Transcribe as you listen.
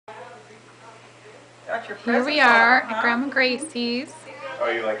Got your Here we presents are out, at huh? Grandma Gracie's. Oh,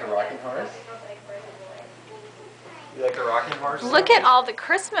 you like a rocking horse? You like a rocking horse? Look Sophie? at all the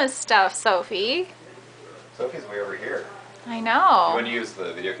Christmas stuff, Sophie. Sophie's way over here. I You know. want to use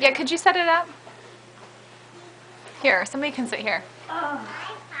the video camera? Yeah, could you set it up? Here, somebody can sit here.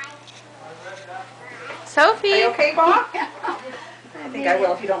 Sophie. Are you okay, Bob? I think I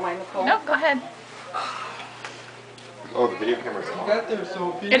will if you don't mind, Nicole. Nope, go ahead. Oh, the video camera's What on. you got there,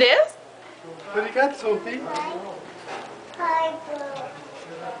 Sophie? It is? What do you got, Sophie?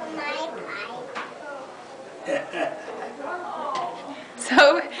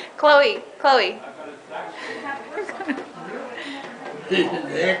 So, Chloe.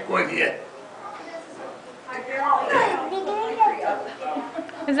 Heck with you.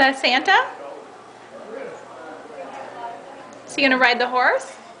 Is that Santa? Is he gonna ride the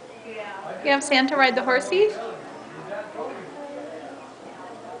horse? You have Santa ride the horsey?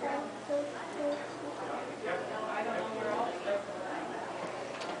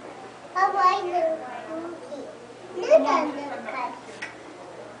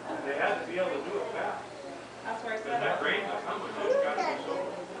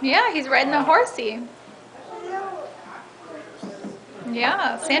 Yeah, he's riding the horsey.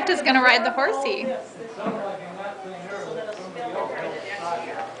 Yeah, Santa's gonna ride the horsey.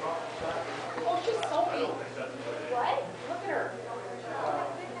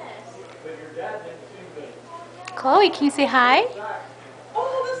 Chloe, can you say hi?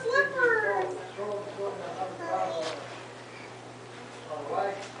 Oh, the slippers!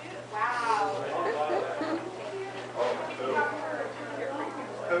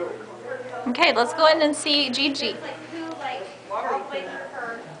 Okay, let's go in and see Gigi.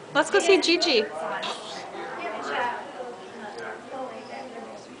 Let's go see Gigi.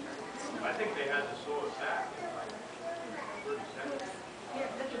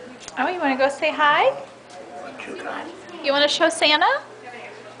 Oh, you want to go say hi? You want to show Santa?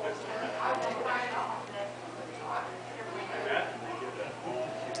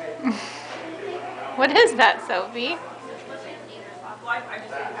 What is that, Sophie?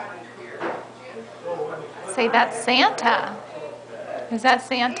 Say that's Santa. Is that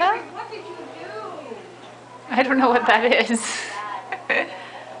Santa? I don't know what that is.